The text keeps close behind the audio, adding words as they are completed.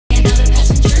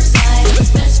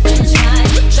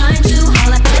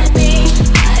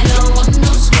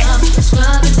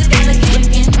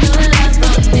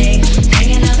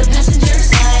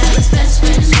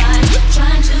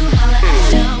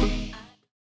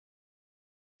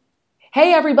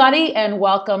Hey everybody, and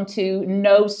welcome to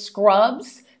No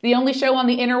Scrubs, the only show on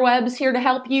the interwebs here to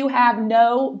help you have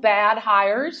no bad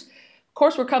hires. Of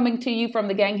course, we're coming to you from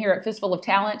the gang here at Fistful of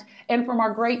Talent and from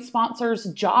our great sponsors,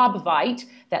 J-O-B.Vite.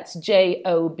 That's J-O-B-V-I-T-E.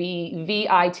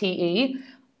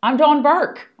 I'm Dawn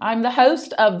Burke. I'm the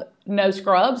host of No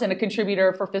Scrubs and a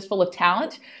contributor for Fistful of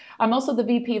Talent. I'm also the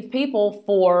VP of People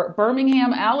for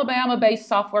Birmingham, Alabama-based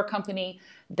software company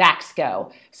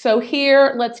Daxco. So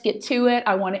here, let's get to it.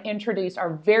 I want to introduce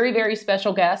our very, very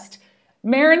special guest,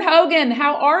 Maren Hogan.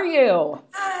 How are you?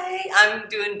 Hi, I'm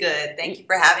doing good. Thank you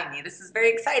for having me. This is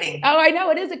very exciting. Oh, I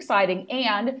know, it is exciting.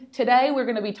 And today we're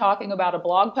going to be talking about a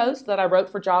blog post that I wrote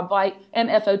for J-O-B.Vite and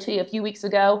FOT a few weeks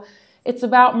ago. It's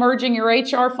about merging your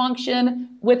HR function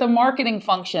with a marketing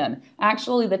function.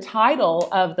 Actually, the title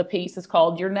of the piece is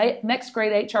called Your Next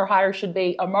Great HR Hire Should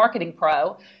Be a Marketing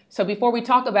Pro. So before we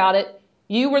talk about it,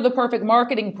 you were the perfect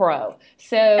marketing pro.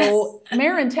 So,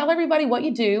 Maren, tell everybody what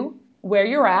you do, where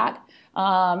you're at,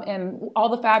 and all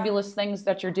the fabulous things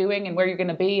that you're doing and where you're going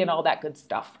to be and all that good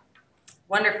stuff.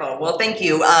 Wonderful. Well, thank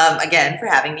you again for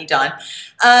having me, Dawn.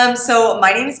 So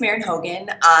my name is Maren Hogan.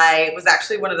 I was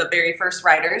actually one of the very first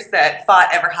writers that FOT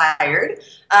ever hired.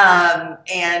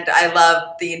 And I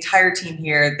love the entire team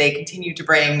here. They continue to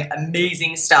bring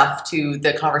amazing stuff to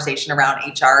the conversation around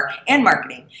HR and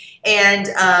marketing. And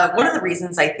one of the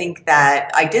reasons I think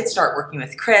that I did start working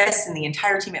with Chris and the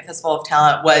entire team at Fistful of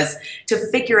Talent was to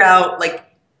figure out, like,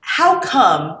 how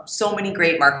come so many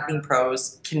great marketing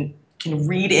pros can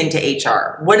read into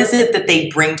HR? What is it that they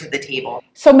bring to the table?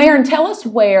 So Maren, tell us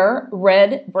where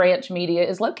Red Branch Media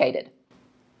is located.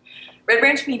 Red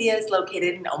Branch Media is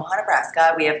located in Omaha,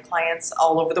 Nebraska. We have clients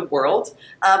all over the world,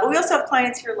 but we also have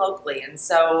clients here locally. And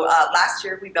so last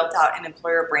year we built out an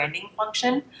employer branding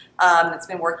function that's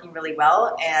been working really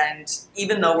well. And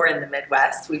even though we're in the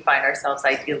Midwest, we find ourselves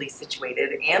ideally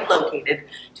situated and located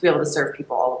to be able to serve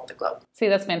people all over the globe. See,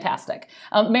 that's fantastic.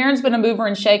 Maren's been a mover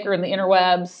and shaker in the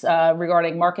interwebs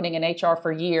regarding marketing and HR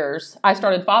for years. I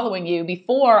started following you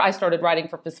before I started writing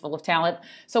for Fistful of Talent.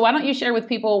 So why don't you share with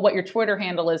people what your Twitter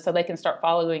handle is so they can start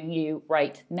following you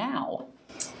right now?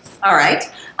 All right.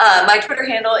 My Twitter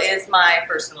handle is my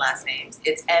first and last names.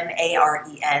 It's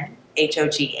MarenHogan,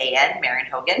 Maren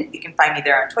Hogan. You can find me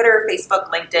there on Twitter, Facebook,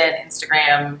 LinkedIn,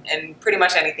 Instagram, and pretty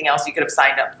much anything else you could have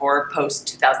signed up for post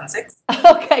 2006.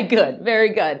 Okay, good. Very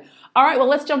good. All right, well,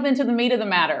 let's jump into the meat of the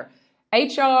matter.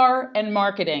 HR and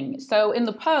marketing. So in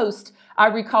the post, I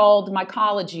recalled my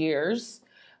college years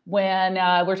when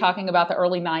we're talking about the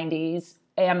early 90s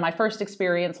and my first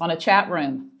experience on a chat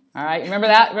room. All right, remember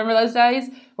that? Remember those days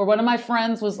where one of my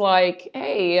friends was like,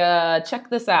 hey, check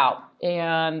this out.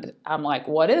 And I'm like,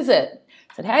 what is it?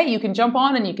 I said, hey, you can jump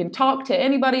on and you can talk to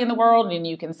anybody in the world and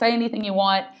you can say anything you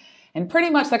want. And pretty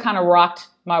much that kind of rocked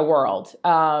my world.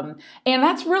 And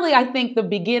that's really, I think, the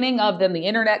beginning of then the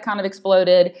internet kind of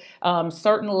exploded.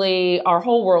 Certainly our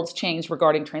whole world's changed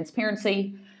regarding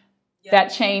transparency. Yep. That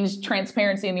changed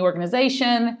transparency in the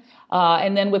organization.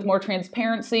 And then with more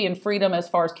transparency and freedom as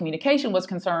far as communication was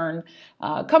concerned,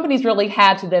 companies really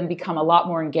had to then become a lot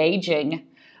more engaging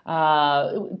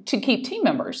to keep team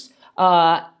members.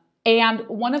 And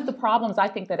one of the problems I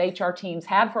think that HR teams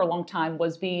had for a long time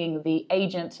was being the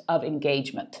agent of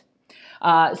engagement.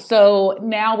 So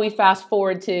now we fast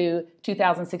forward to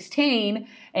 2016,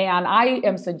 and I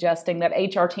am suggesting that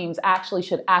HR teams actually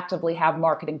should actively have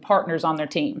marketing partners on their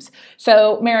teams.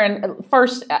 So Maren,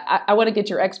 first, I want to get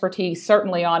your expertise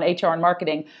certainly on HR and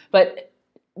marketing, but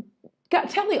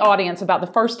tell the audience about the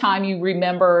first time you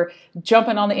remember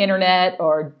jumping on the internet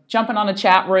or jumping on a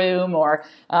chat room, or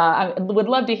I would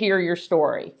love to hear your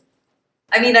story.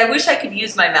 I mean, I wish I could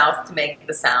use my mouth to make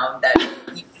the sound that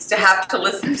you used to have to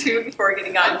listen to before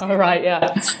getting on All right,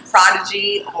 yeah.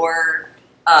 Prodigy or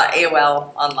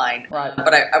AOL online, right.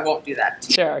 But I won't do that.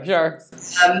 Sure, sure.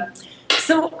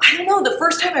 So I don't know, the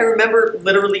first time I remember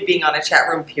literally being on a chat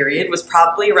room period was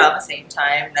probably around the same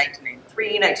time,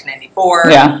 1993, 1994.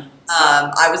 Yeah.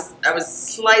 I was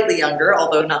slightly younger,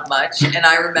 although not much, and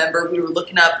I remember we were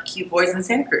looking up cute boys in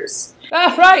Santa Cruz.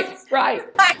 Oh, right,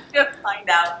 right. Trying to find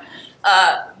out.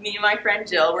 Me and my friend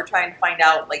Jill were trying to find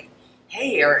out, like,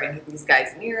 hey, are any of these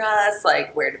guys near us?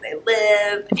 Like, where do they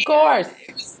live? Of course.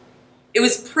 It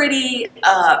was pretty.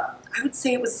 I would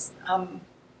say it was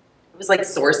like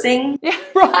sourcing. Yeah,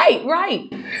 right, right.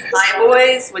 Hi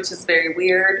boys, which is very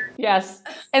weird. Yes.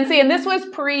 And see, and this was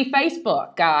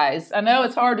pre-Facebook, guys. I know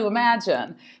it's hard to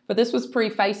imagine, but this was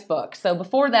pre-Facebook. So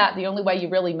before that, the only way you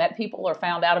really met people or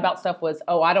found out about stuff was,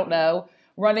 oh, I don't know,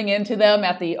 running into them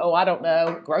at the, I don't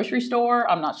know, grocery store.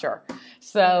 I'm not sure.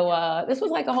 So this was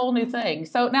like a whole new thing.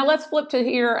 So now let's flip to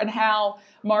here and how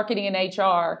marketing and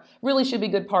HR really should be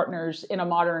good partners in a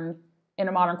modern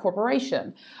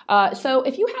corporation. So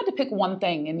if you had to pick one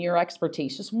thing in your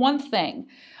expertise, just one thing,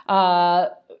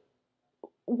 what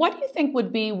do you think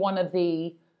would be one of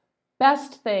the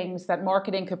best things that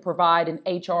marketing could provide an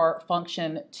HR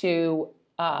function to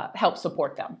help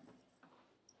support them?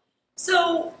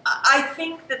 So I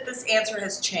think that this answer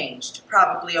has changed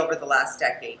probably over the last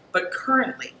decade, but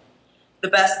currently the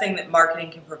best thing that marketing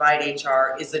can provide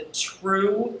HR is a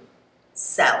true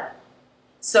sell.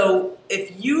 So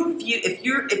if you're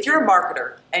a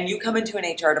marketer and you come into an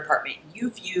HR department,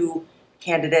 you view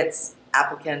candidates,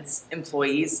 applicants,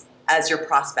 employees as your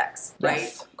prospects, right?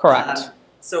 Yes, correct.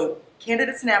 So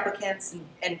candidates and applicants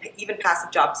and even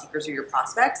passive job seekers are your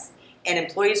prospects, and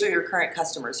employees are your current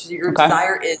customers. So your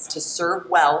desire is to serve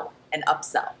well and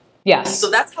upsell. Yes. So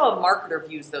that's how a marketer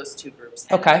views those two groups.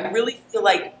 And I really feel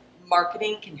like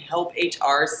marketing can help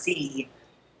HR see,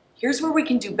 here's where we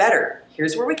can do better.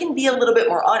 Here's where we can be a little bit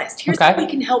more honest. Here's how we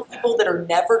can help people that are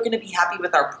never going to be happy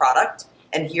with our product.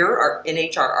 And here in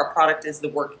HR, our product is the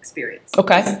work experience.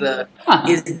 Is the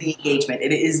engagement.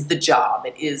 It is the job.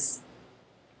 It is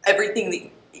everything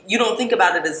that you don't think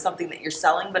about it as something that you're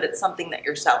selling, but it's something that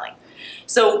you're selling.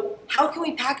 So how can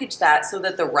we package that so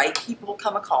that the right people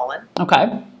come a-calling?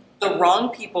 The wrong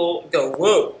people go,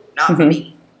 whoa, not for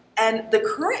me. And the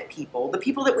current people, the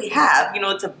people that we have,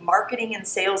 it's a marketing and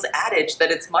sales adage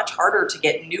that it's much harder to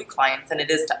get new clients than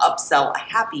it is to upsell a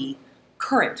happy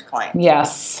current client.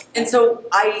 Yes. And so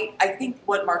I think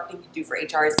what marketing can do for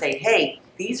HR is say, hey,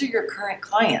 these are your current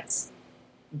clients.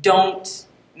 Don't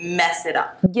mess it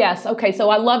up. Yes. Okay. So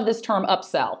I love this term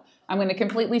upsell. I'm going to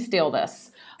completely steal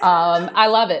this. I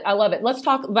love it. I love it. Let's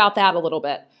talk about that a little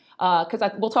bit. Because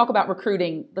we'll talk about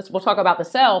recruiting. We'll talk about the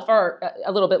sell for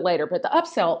a little bit later, but the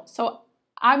upsell. So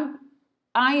I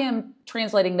am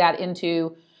translating that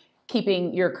into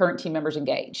keeping your current team members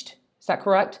engaged. Is that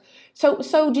correct?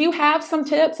 So do you have some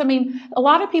tips? I mean, a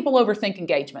lot of people overthink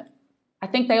engagement. I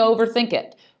think they overthink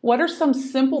it. What are some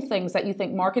simple things that you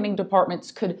think marketing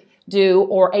departments could do,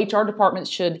 or HR departments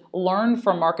should learn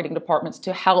from marketing departments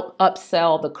to help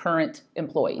upsell the current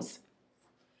employees?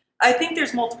 I think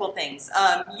there's multiple things.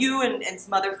 You and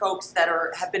some other folks that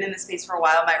have been in the space for a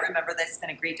while might remember they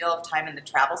spent a great deal of time in the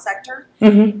travel sector.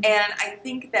 And I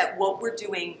think that what we're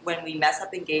doing when we mess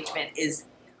up engagement is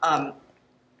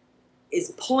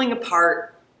pulling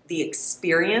apart the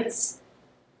experience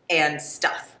and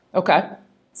stuff.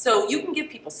 So you can give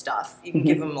people stuff. You can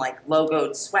give them like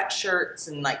logoed sweatshirts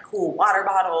and like cool water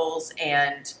bottles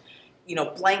and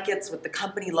blankets with the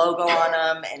company logo on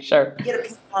them, and get a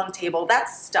ping pong table.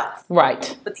 That's stuff.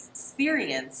 But the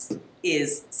experience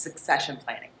is succession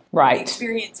planning. The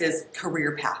experience is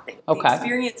career pathing. The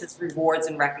experience is rewards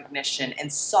and recognition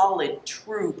and solid,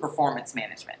 true performance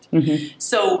management.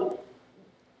 So,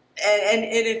 and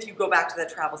if you go back to the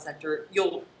travel sector,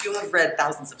 you'll have read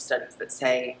thousands of studies that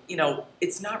say,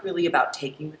 it's not really about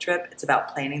taking the trip. It's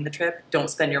about planning the trip. Don't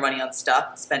spend your money on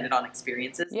stuff. Spend it on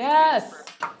experiences. Yes.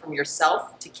 From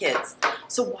yourself to kids.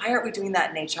 So why aren't we doing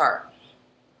that in HR?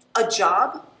 A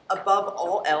job, above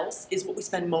all else, is what we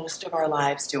spend most of our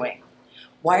lives doing.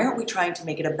 Why aren't we trying to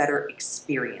make it a better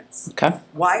experience?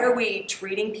 Why are we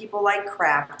treating people like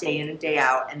crap day in and day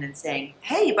out and then saying,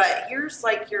 hey, but here's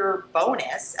like your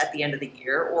bonus at the end of the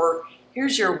year, or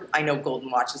here's your, I know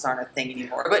golden watches aren't a thing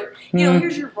anymore, but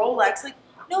here's your Rolex. Like,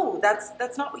 no,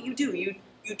 that's not what you do.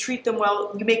 You treat them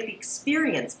well, you make the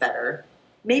experience better.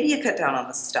 Maybe you cut down on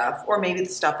the stuff, or maybe the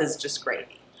stuff is just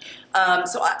gravy.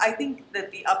 So I think that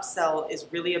the upsell is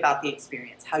really about the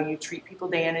experience, how you treat people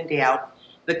day in and day out,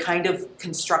 the kind of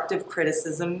constructive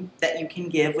criticism that you can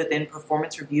give within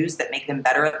performance reviews that make them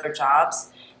better at their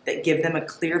jobs, that give them a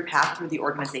clear path through the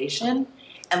organization,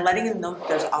 and letting them know that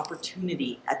there's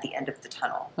opportunity at the end of the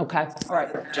tunnel. All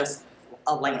right. Just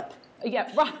a lamp.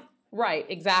 Yeah, right.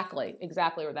 Exactly,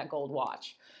 or that gold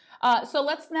watch. So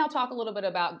let's now talk a little bit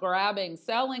about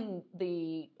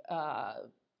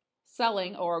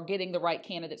selling or getting the right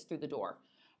candidates through the door.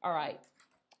 All right.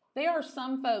 There are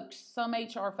some folks, some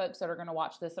HR folks that are going to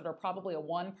watch this that are probably a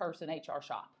one-person HR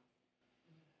shop.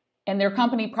 And their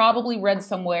company probably read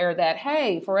somewhere that,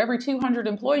 hey, for every 200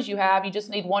 employees you have, you just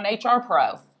need one HR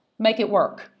pro. Make it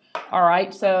work. All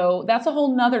right. So that's a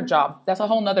whole nother job. That's a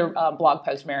whole nother blog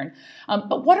post, Maren.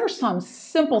 But what are some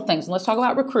simple things? And let's talk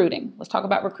about recruiting.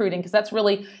 Because that's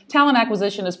really, talent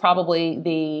acquisition is probably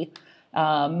the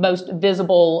most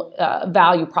visible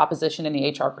value proposition any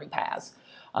HR group has.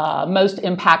 Most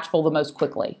impactful the most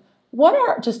quickly. what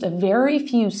are just a very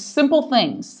few simple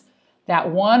things that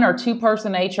 1 or 2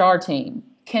 person HR team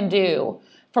can do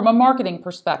from a marketing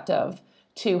perspective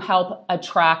to help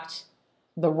attract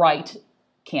the right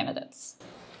candidates?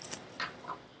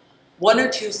 1 or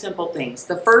 2 simple things.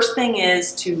 The first thing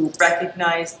is to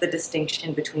recognize the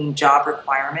distinction between job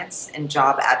requirements and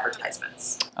job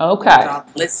advertisements. Okay. Job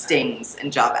listings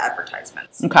and job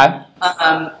advertisements. Okay.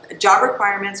 Job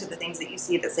requirements are the things that you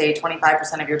see that say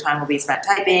 25% of your time will be spent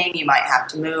typing. You might have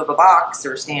to move a box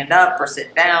or stand up or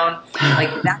sit down.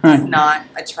 Like, that does not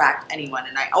attract anyone.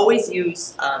 And I always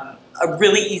use a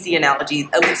really easy analogy,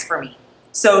 at least for me.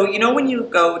 So, you know when you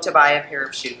go to buy a pair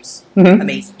of shoes,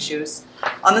 amazing shoes,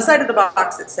 on the side of the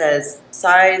box it says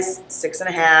size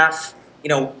 6.5,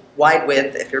 wide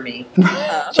width if you're me.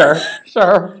 Sure.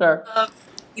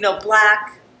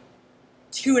 Black,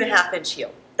 2.5-inch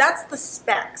heel. That's the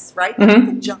specs, right? That's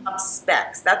the job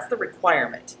specs. That's the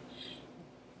requirement.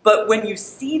 But when you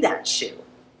see that shoe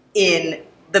in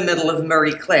the middle of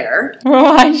Marie Claire,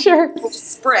 right, sure,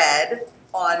 spread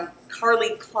on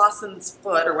Carly Clausen's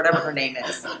foot or whatever her name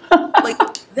is, like,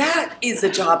 that is a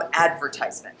job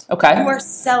advertisement. Okay. You are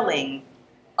selling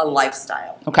a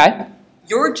lifestyle. Okay.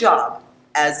 Your job,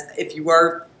 as if you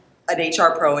are an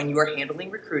HR pro and you are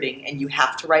handling recruiting and you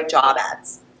have to write job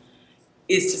ads,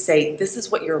 is to say, this is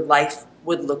what your life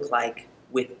would look like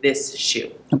with this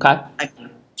shoe. Okay.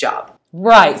 Job.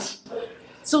 Right.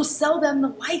 So sell them the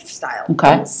lifestyle.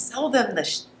 Okay. Don't sell them the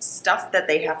stuff that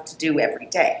they have to do every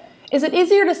day. Is it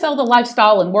easier to sell the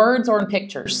lifestyle in words or in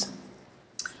pictures?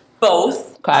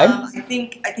 Both. Okay. I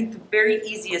think the very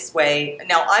easiest way.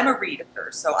 Now, I'm a reader,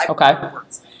 so I prefer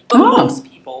words. But most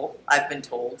people, I've been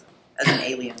told, as an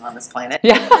alien on this planet,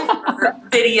 prefer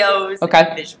videos and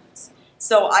visuals.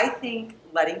 So I think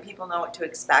letting people know what to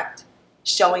expect,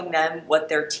 showing them what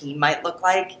their team might look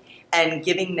like, and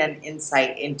giving them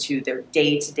insight into their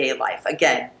day-to-day life.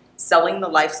 Again, selling the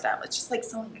lifestyle. It's just like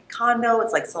selling a condo.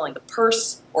 It's like selling a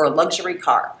purse or a luxury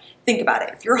car. Think about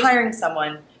it. If you're hiring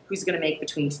someone who's going to make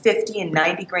between 50 and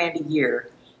 90 grand a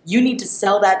year, you need to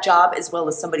sell that job as well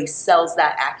as somebody sells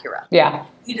that Acura. Yeah.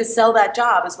 You need to sell that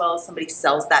job as well as somebody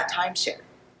sells that timeshare.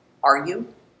 Are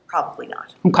you? Probably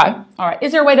not. Okay. All right.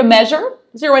 Is there a way to measure?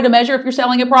 Is there a way to measure if you're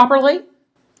selling it properly?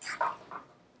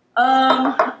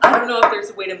 I don't know if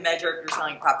there's a way to measure if you're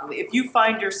selling it properly. If you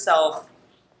find yourself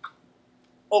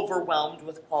overwhelmed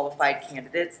with qualified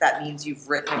candidates, that means you've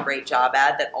written a great job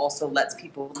ad that also lets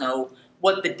people know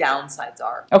what the downsides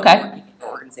are of working in your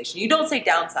organization. You don't say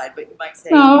downside, but you might say,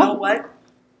 you know what?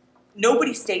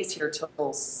 Nobody stays here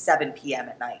till 7 p.m.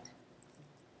 at night,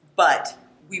 but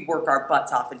we work our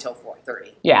butts off until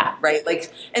 4:30. Yeah. Right?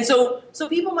 Like, and so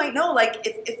people might know, like,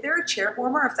 if they're a chair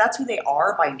warmer, if that's who they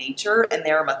are by nature, and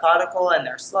they're methodical and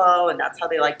they're slow and that's how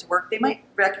they like to work, they might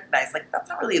recognize, like, that's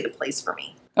not really the place for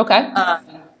me. Okay.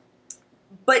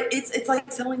 But it's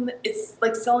like selling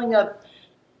a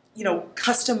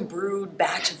custom brewed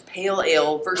batch of pale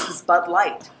ale versus Bud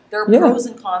Light. There are pros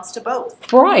and cons to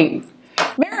both. Right.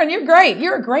 Maren, you're great.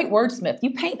 You're a great wordsmith.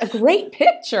 You paint a great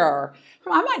picture.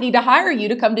 I might need to hire you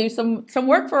to come do some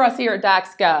work for us here at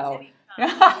DAXCO.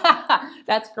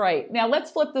 That's great. Now let's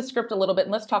flip the script a little bit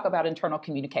and let's talk about internal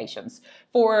communications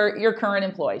for your current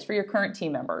employees, for your current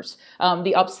team members,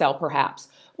 the upsell perhaps.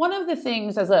 One of the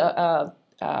things as a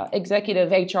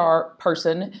executive HR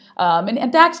person, and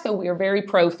at DAXCO, we are very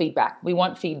pro feedback. We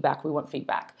want feedback. We want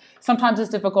feedback. Sometimes it's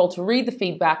difficult to read the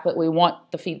feedback, but we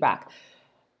want the feedback.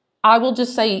 I will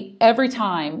just say every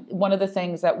time, one of the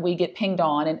things that we get pinged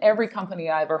on in every company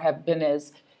I ever have been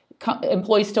is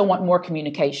employees still want more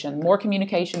communication, more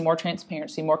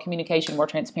transparency, more communication, more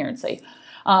transparency.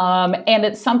 And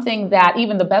it's something that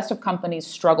even the best of companies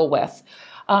struggle with.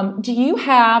 Do you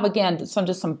have, again,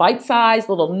 some bite-sized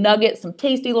little nuggets, some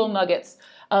tasty little nuggets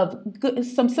of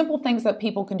some simple things that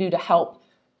people can do to help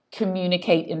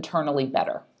communicate internally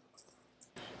better?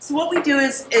 So what we do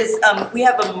is we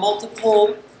have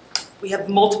multiple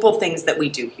things that we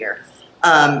do here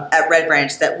at Red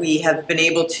Branch that we have been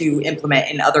able to implement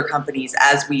in other companies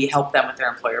as we help them with their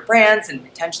employer brands and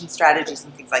retention strategies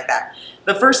and things like that.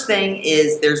 The first thing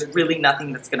is there's really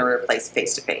nothing that's going to replace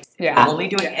face-to-face. If you're only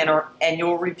doing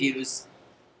annual reviews,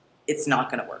 it's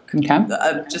not going to work. Okay.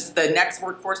 Just the next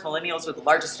workforce, millennials are the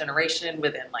largest generation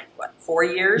within 4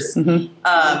 years. They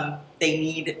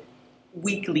need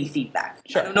weekly feedback.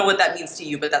 Sure. I don't know what that means to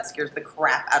you, but that scares the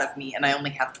crap out of me, and I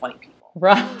only have 20 people.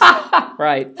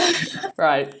 Right.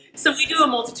 Right. So we do a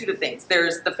multitude of things.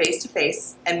 There's the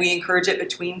face-to-face, and we encourage it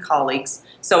between colleagues.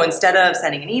 So instead of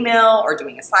sending an email or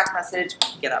doing a Slack message,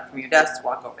 get up from your desk,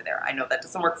 walk over there. I know that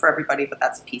doesn't work for everybody, but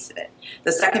that's a piece of it.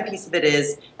 The second piece of it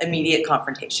is immediate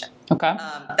confrontation. Okay.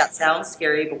 That sounds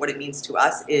scary, but what it means to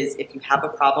us is if you have a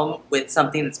problem with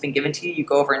something that's been given to you, you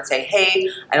go over and say, hey,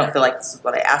 I don't feel like this is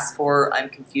what I asked for. I'm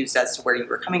confused as to where you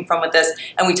were coming from with this.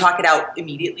 And we talk it out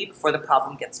immediately before the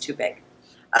problem gets too big.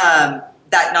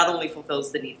 That not only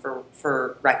fulfills the need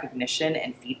for recognition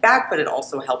and feedback, but it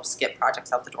also helps get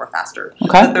projects out the door faster.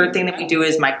 Okay. The third thing that we do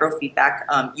is micro feedback.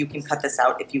 You can cut this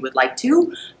out if you would like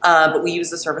to, but we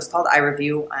use a service called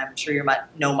iReview. I'm sure you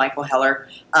know Michael Heller.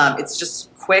 It's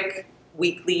just quick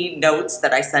weekly notes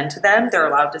that I send to them. They're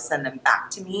allowed to send them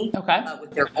back to me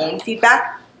with their own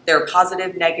feedback. They're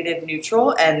positive, negative,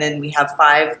 neutral, and then we have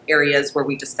 5 areas where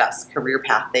we discuss career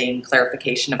pathing,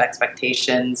 clarification of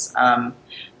expectations,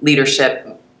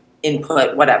 leadership,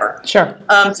 input, whatever. Sure.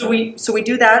 So we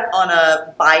do that on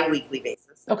a bi-weekly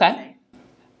basis. Okay.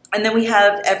 And then we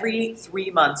have every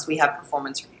 3 months we have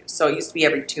performance reviews. So it used to be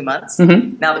every 2 months.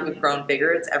 Mm-hmm. Now that we've grown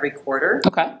bigger, it's every quarter.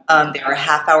 Okay. They are a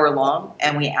half-hour long,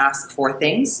 and we ask 4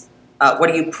 things. What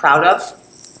are you proud of?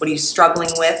 What are you struggling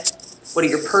with? What are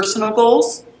your personal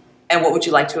goals? And what would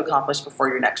you like to accomplish before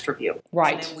your next review?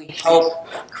 Right. And then we help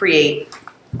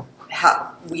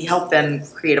them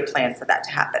create a plan for that to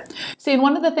happen. See, and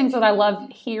one of the things that I love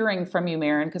hearing from you,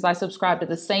 Maren, because I subscribe to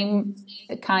the same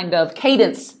kind of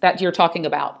cadence that you're talking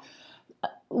about.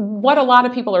 What a lot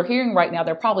of people are hearing right now,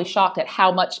 they're probably shocked at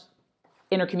how much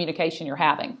intercommunication you're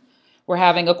having. We're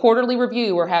having a quarterly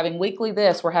review. We're having weekly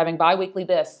this. We're having bi-weekly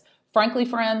this. Frankly,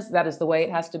 friends, that is the way it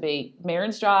has to be.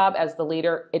 Maren's job as the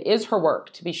leader, it is her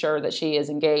work to be sure that she is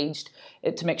engaged,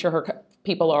 to make sure her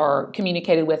people are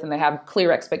communicated with and they have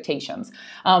clear expectations.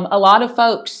 A lot of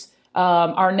folks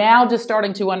are now just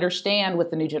starting to understand with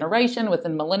the new generation, with the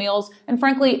millennials, and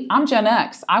frankly, I'm Gen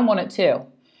X. I want it too.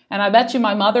 And I bet you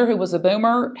my mother, who was a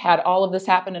boomer, had all of this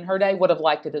happen in her day, would have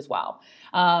liked it as well.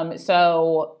 I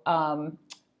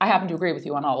happen to agree with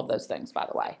you on all of those things, by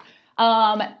the way.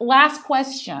 Last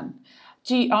question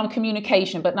on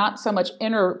communication, but not so much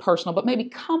interpersonal, but maybe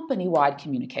company-wide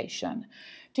communication.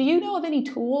 Do you know of any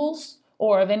tools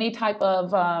or of any type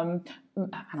of I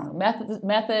don't know,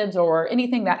 methods or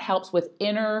anything that helps with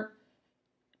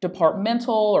interdepartmental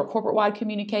or corporate-wide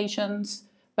communications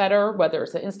better, whether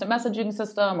it's an instant messaging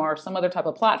system or some other type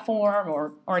of platform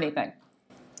or anything?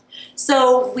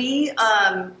 So we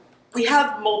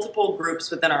have multiple groups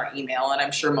within our email, and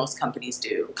I'm sure most companies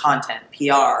do, content,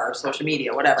 PR, social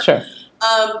media, whatever. Sure.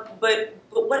 But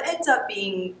what ends up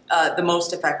being the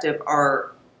most effective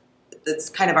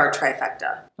that's kind of our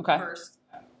trifecta. Okay. First,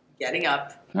 getting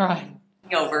up, All right.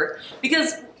 getting over,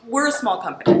 because we're a small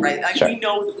company, right? Sure. We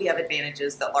know that we have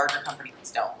advantages that larger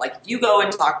companies don't. Like if you go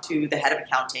and talk to the head of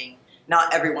accounting,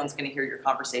 not everyone's going to hear your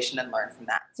conversation and learn from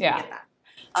that. So Yeah. we get that.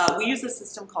 We use a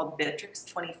system called Bitrix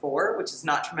 24, which is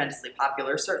not tremendously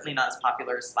popular, certainly not as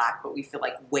popular as Slack, but we feel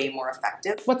like way more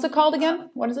effective. What's it called again?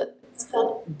 What is it? It's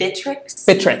called Bitrix.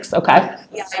 Bitrix, okay.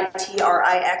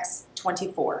 Bitrix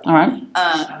 24. All right.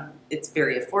 It's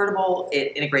very affordable.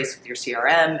 It integrates with your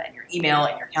CRM and your email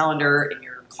and your calendar and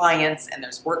your clients, and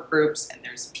there's work groups and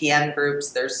there's PM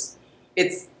groups.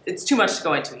 It's too much to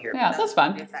go into here. Yeah, that's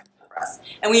fun. Really effective for us.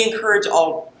 And we encourage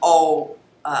all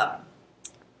of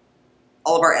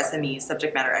our SMEs,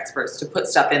 subject matter experts, to put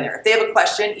stuff in there. If they have a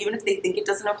question, even if they think it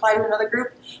doesn't apply to another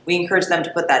group, we encourage them to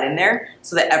put that in there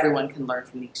so that everyone can learn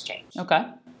from the exchange. Okay.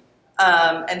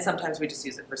 And sometimes we just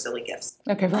use it for silly gifts.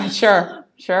 Okay, right. Sure.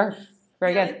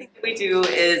 Very The other good. thing that we do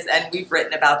is, and we've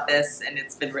written about this, and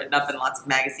it's been written up in lots of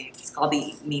magazines, it's called the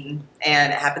Eat Meeting,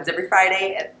 and it happens every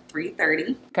Friday at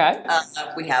 3:30. Okay.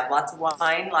 We have lots of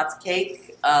wine, lots of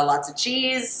cake, lots of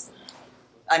cheese.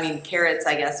 I mean, carrots,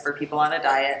 I guess, for people on a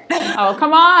diet. Oh,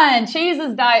 come on. Cheese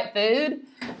is diet food.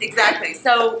 Exactly.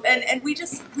 So, and we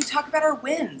talk about our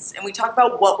wins, and we talk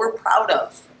about what we're proud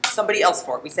of somebody else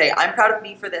for. We say, I'm proud of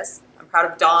me for this. I'm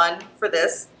proud of Dawn for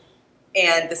this.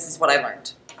 And this is what I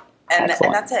learned. And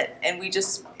that's it. And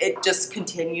it just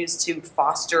continues to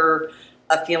foster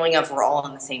a feeling of we're all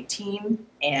on the same team,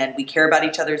 and we care about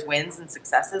each other's wins and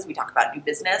successes. We talk about new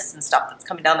business and stuff that's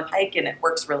coming down the pike, and it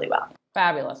works really well.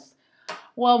 Fabulous.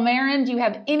 Well, Maren, do you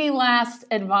have any last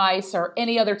advice or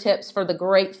any other tips for the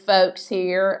great folks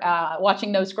here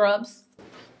watching No Scrubs?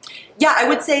 Yeah, I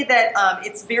would say that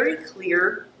it's very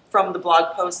clear from the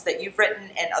blog posts that you've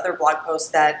written and other blog posts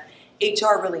that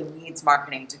HR really needs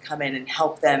marketing to come in and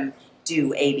help them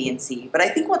do A, B, and C. But I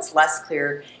think what's less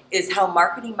clear is how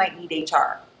marketing might need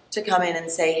HR to come in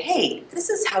and say, hey, this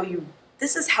is how you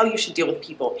this is how you should deal with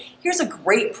people. Here's a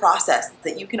great process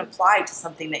that you can apply to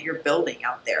something that you're building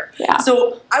out there. Yeah.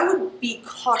 So I would be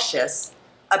cautious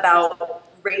about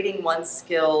rating one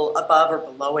skill above or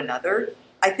below another.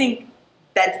 I think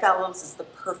bedfellows is the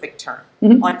perfect term.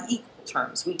 On equal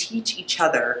terms. We teach each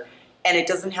other, and it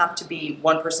doesn't have to be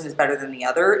one person is better than the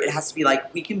other. It has to be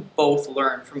like we can both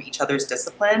learn from each other's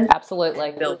discipline. Absolutely.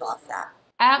 And build off that.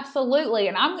 Absolutely.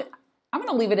 And I'm going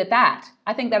to leave it at that.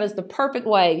 I think that is the perfect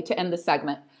way to end the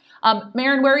segment.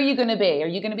 Maren, where are you going to be? Are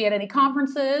you going to be at any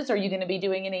conferences? Are you going to be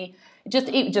doing any, just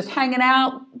hanging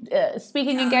out,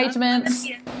 speaking engagements?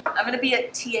 I'm going to be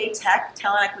at TA Tech,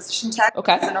 Talent Acquisition Tech.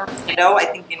 Okay. In Orlando, I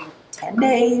think in 10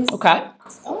 days. Okay.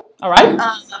 So, all right.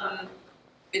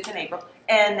 It's in April.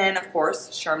 And then, of course,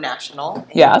 Sherm National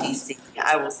in DC.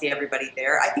 I will see everybody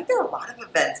there. I think there are a lot of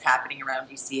events happening around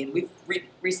DC, and we've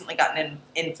recently gotten an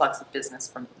influx of business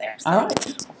from there. So all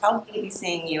right. I'll probably be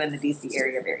seeing you in the DC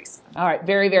area very soon. All right.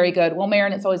 Very, very good. Well,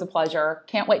 Maren, it's always a pleasure.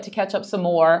 Can't wait to catch up some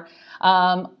more.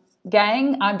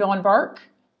 Gang, I'm Dawn Burke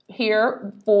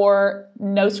here for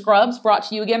No Scrubs, brought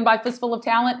to you again by Fistful of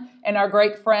Talent and our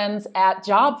great friends at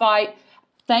J-O-B.Fight.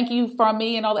 Thank you from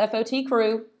me and all the FOT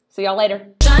crew. See y'all later.